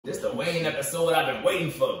This the Wayne episode I've been waiting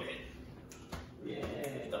for, man. Yeah.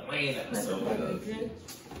 The Wayne episode.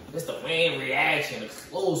 This the Wayne reaction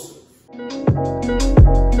exclusive.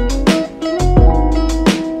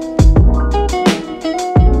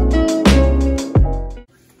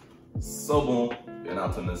 So boom, you're now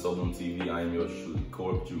tuning in So Boom TV. I am your truly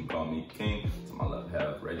Corp. You can call me King. To my left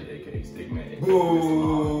half, Reggie, aka Stickman, aka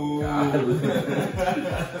Boo! And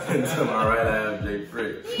to my right half, Jay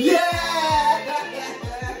Ferg. Yeah!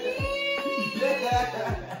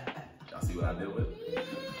 Y'all see what I did with it?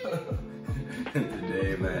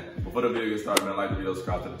 Today, man, before the video gets started, man, like the video,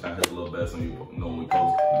 subscribe to the channel, hit the little bell so you know when we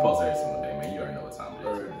post every single day, man. You already know what time it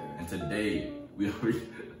is. And today, we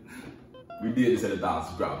did this at 1,000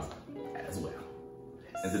 subscribers as well.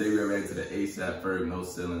 And today we are reacting to the ASAP Ferg No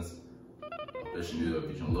Ceilings official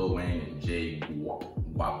music featuring Lil Wayne and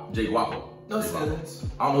Gwuapo. No Ceilings.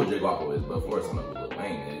 I don't know who Gwuapo is, but of course I know who Lil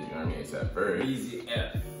Wayne is. You know what I mean? ASAP Ferg. Easy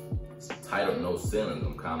F. It's titled No Ceilings.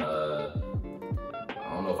 I'm kind of.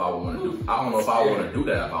 I don't know if I would want to do. I don't know if I would want to do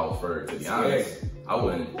that if I was Ferg. To be honest, I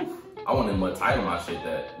wouldn't. I wouldn't even title my shit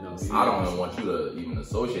that. No, I don't even want you to even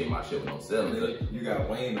associate my shit with No Ceilings. You got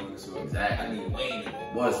Wayne on this one. Exactly. I need Wayne.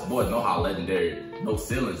 Boys know how legendary No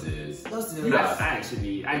Ceilings is. No Ceilings. You gotta, I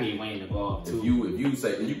need Wayne involved too. If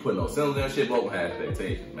you put No Ceilings in shit, both have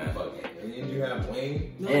expectations, man. Fuck it. And then you have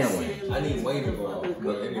Wayne. And Wayne. I need Wayne involved.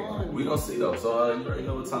 But anyway. We gonna see though. So you already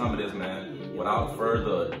know what time it is, man. Without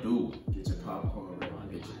further ado, Get your popcorn.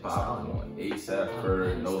 Get your popcorn. ASAP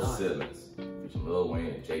Ferg No Ceilings. Featuring Lil Wayne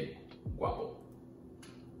and Gwuapo.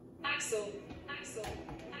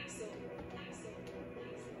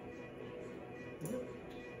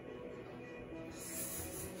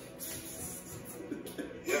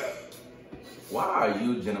 Why are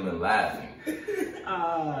you gentlemen laughing?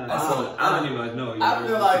 I don't even know. I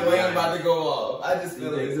feel like Wayne about to go off. I just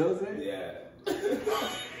feel like so. Yeah.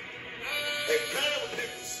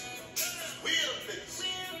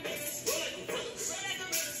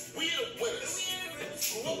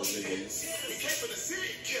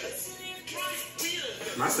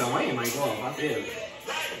 My son Wayne might go off. I feel.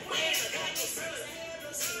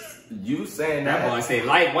 You saying that? That boy say,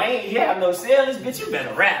 like Wayne, you have no ceilings, bitch. You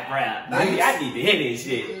better rap. Maybe I need to hear this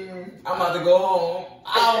shit. I'm about to go home.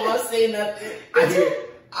 I don't want to say nothing.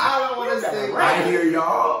 I don't want to say. I hear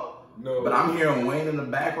y'all. No. But I'm hearing Wayne in the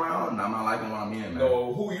background, and I'm not liking what I'm hearing, man.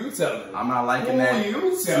 No, who you telling? I'm not liking that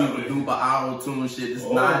super duper auto tune shit.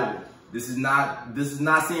 This is not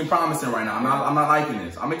seeming promising right now. I'm not liking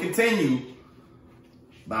this. I'm gonna continue.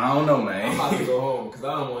 But I don't know, man. I'm about to go home because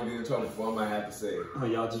I don't want to get in trouble for what I might have to say. Oh,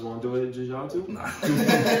 y'all just want to do it, just y'all two? Nah.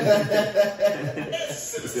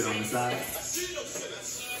 Sit on the side.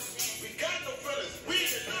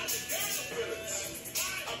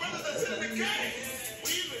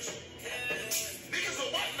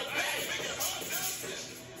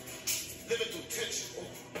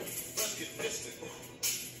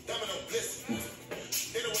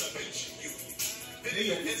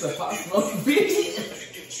 It's a Pop Smoke beat.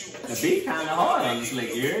 The beat kind of hard on this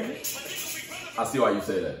lick, you hear me? I see why you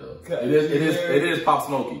say that though. It is Pop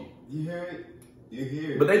Smoky. You hear it? You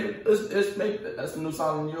hear it. But that's the new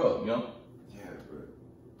song in New York, you know? Yeah, bro.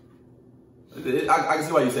 I can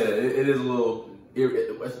see why you say that. It is a little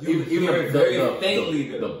even very faintly.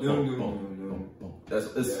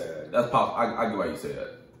 That's Pop. I get why you say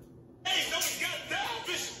that.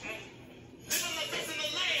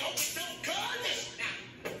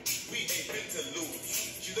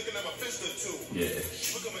 Yeah.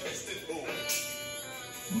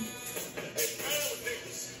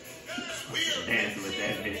 Dance with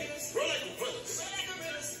that bitch.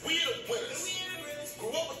 We the winners.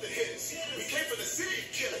 Grew up with the hits. We came from the city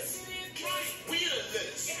killers. We the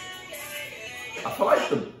litters. I feel like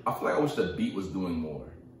I wish the beat was doing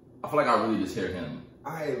more. I feel like I really just hear him.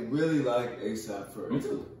 I really like ASAP Ferg. Me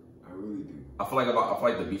too. I really do. I feel like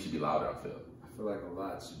the beat should be louder. I feel like a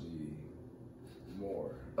lot should be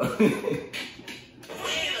more.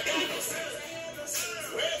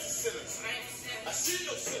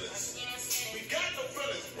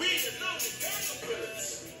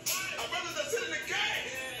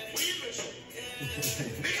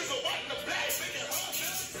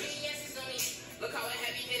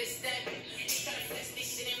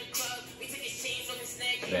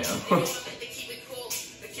 Damn.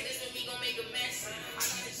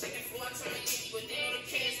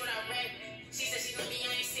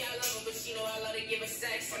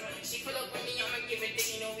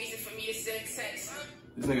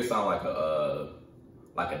 This nigga sound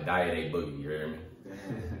like a Diet A Boogie, you hear me?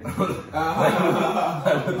 Oh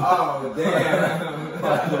damn!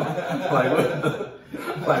 Like what?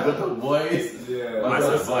 Like with the voice. Yeah. My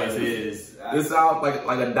son's voice is. This sounds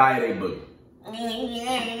like a diet A boogie.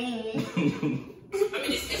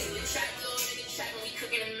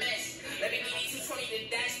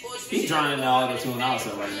 He's drowning in all the tune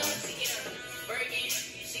also right now.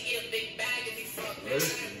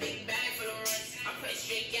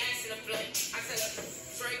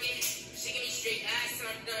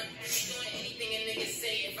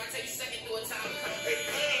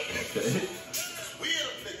 Okay.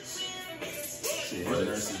 Shit, his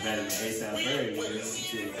verse is better than A$AP Ferg.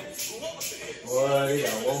 Shit. Boy, they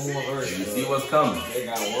got one more verse. You bro. see what's coming. They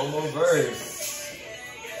got one more verse.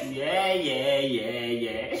 Yeah.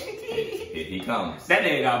 Here he comes. That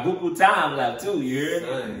nigga got buku time left too, you heard?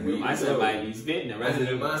 Son, My son might be spitting the rest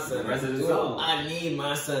of the song. I need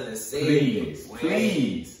my son to say Please, it.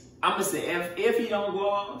 please. I'm gonna say if he don't go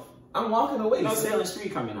off, I'm walking away. no son. Sailing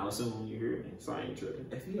Street coming out soon. You heard me? So I ain't tripping.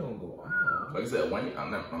 If he don't go out. Like I said, Wayne,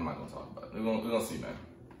 I'm not gonna talk about it. We're gonna see, man.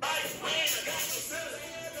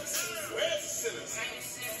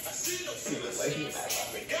 Like he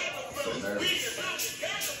so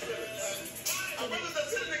nervous.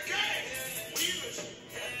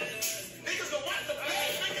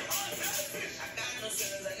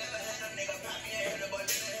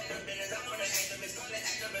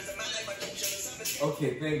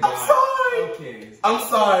 Okay, thank God. I'm sorry. Okay. I'm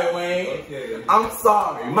sorry, Wayne. Okay. I'm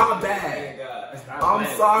sorry. My Thank bad. God. I'm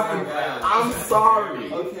sorry. I'm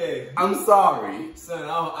sorry. Okay. I'm sorry. Son,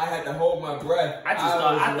 I had to hold my breath. I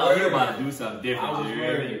thought you were about to do something I different. was You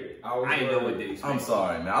heard me? worried. I ain't know what they expect. I'm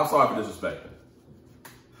sorry, man. I'm sorry for disrespecting.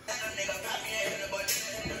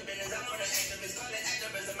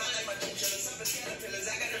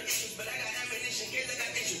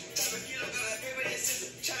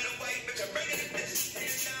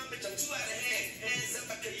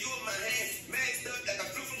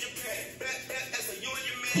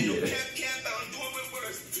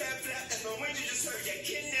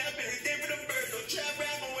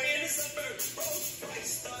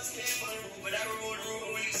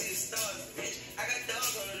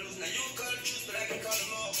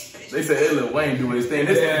 They said, hey, Lil Wayne do his thing.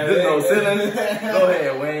 This no ceiling. Go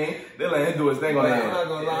ahead, Wayne. They let him do his thing on I'm the not end.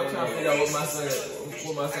 gonna lie, I'm trying to figure out what my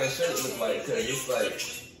son's shirt look like, cause it's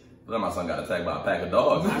like. Then my son got attacked by a pack of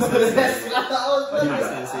dogs. My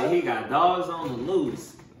son said he got dogs on the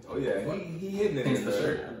loose. Oh yeah, he hidden it in For the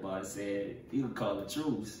sure. That boy said you can call it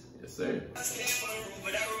truce. Yes, sir.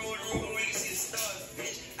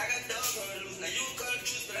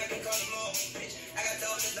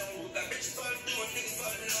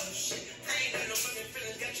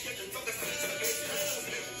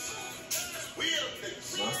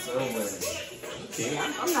 My son went. Okay,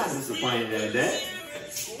 I'm not disappointed at that.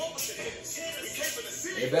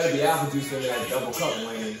 It better be apple juice in that double cup,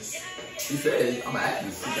 Wayne. He said, I'm an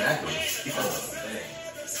activist. He's an activist. He's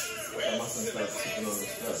Oh, damn. My son started sipping on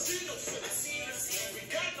this stuff.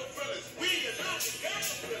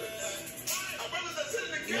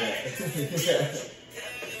 Yeah.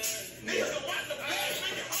 Yeah.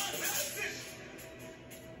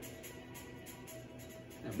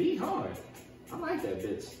 Now be hard. I like that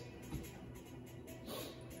bitch.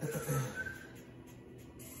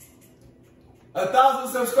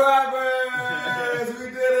 1,000 subscribers! We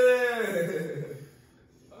did it!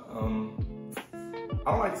 I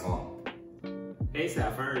don't like the song.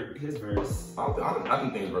 A$AP Ferg, his verse. I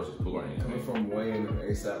didn't think his verse was cool or anything. Coming from Wayne and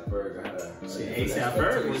A$AP Ferg, I had a A$AP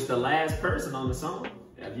Ferg was the last person on the song.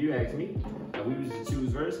 If you ask me, if we was to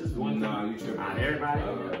choose verses, one Nah, you tripping. out of everybody,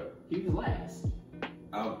 he was last.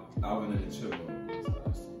 Alvin and the Chipmunk.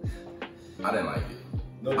 I didn't like it.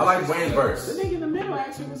 No, I like Wayne's The verse. nigga in the middle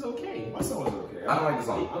actually was okay. My song was okay. I don't like the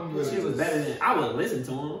song. I'm really She was better than I wouldn't listen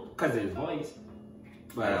to him because of his voice. I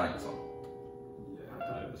But didn't like the song. I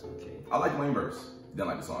thought it was okay. I like Wayne's verse. Didn't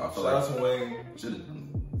like the song. I feel Shout out like to Wayne.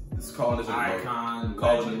 it's calling this shit Icon.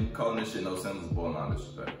 calling this shit no sense is boiling on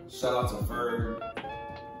disrespect. Shout out to Ferg.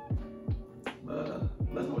 But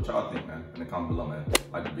let us know what y'all think, man. In the comment below, man.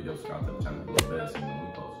 Like the video, subscribe to the channel below better than when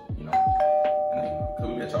we post, you know. And then, cause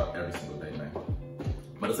we get y'all every single day, man.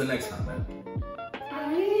 But until next time, man. I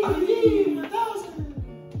need 1,000.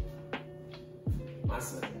 My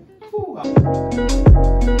son.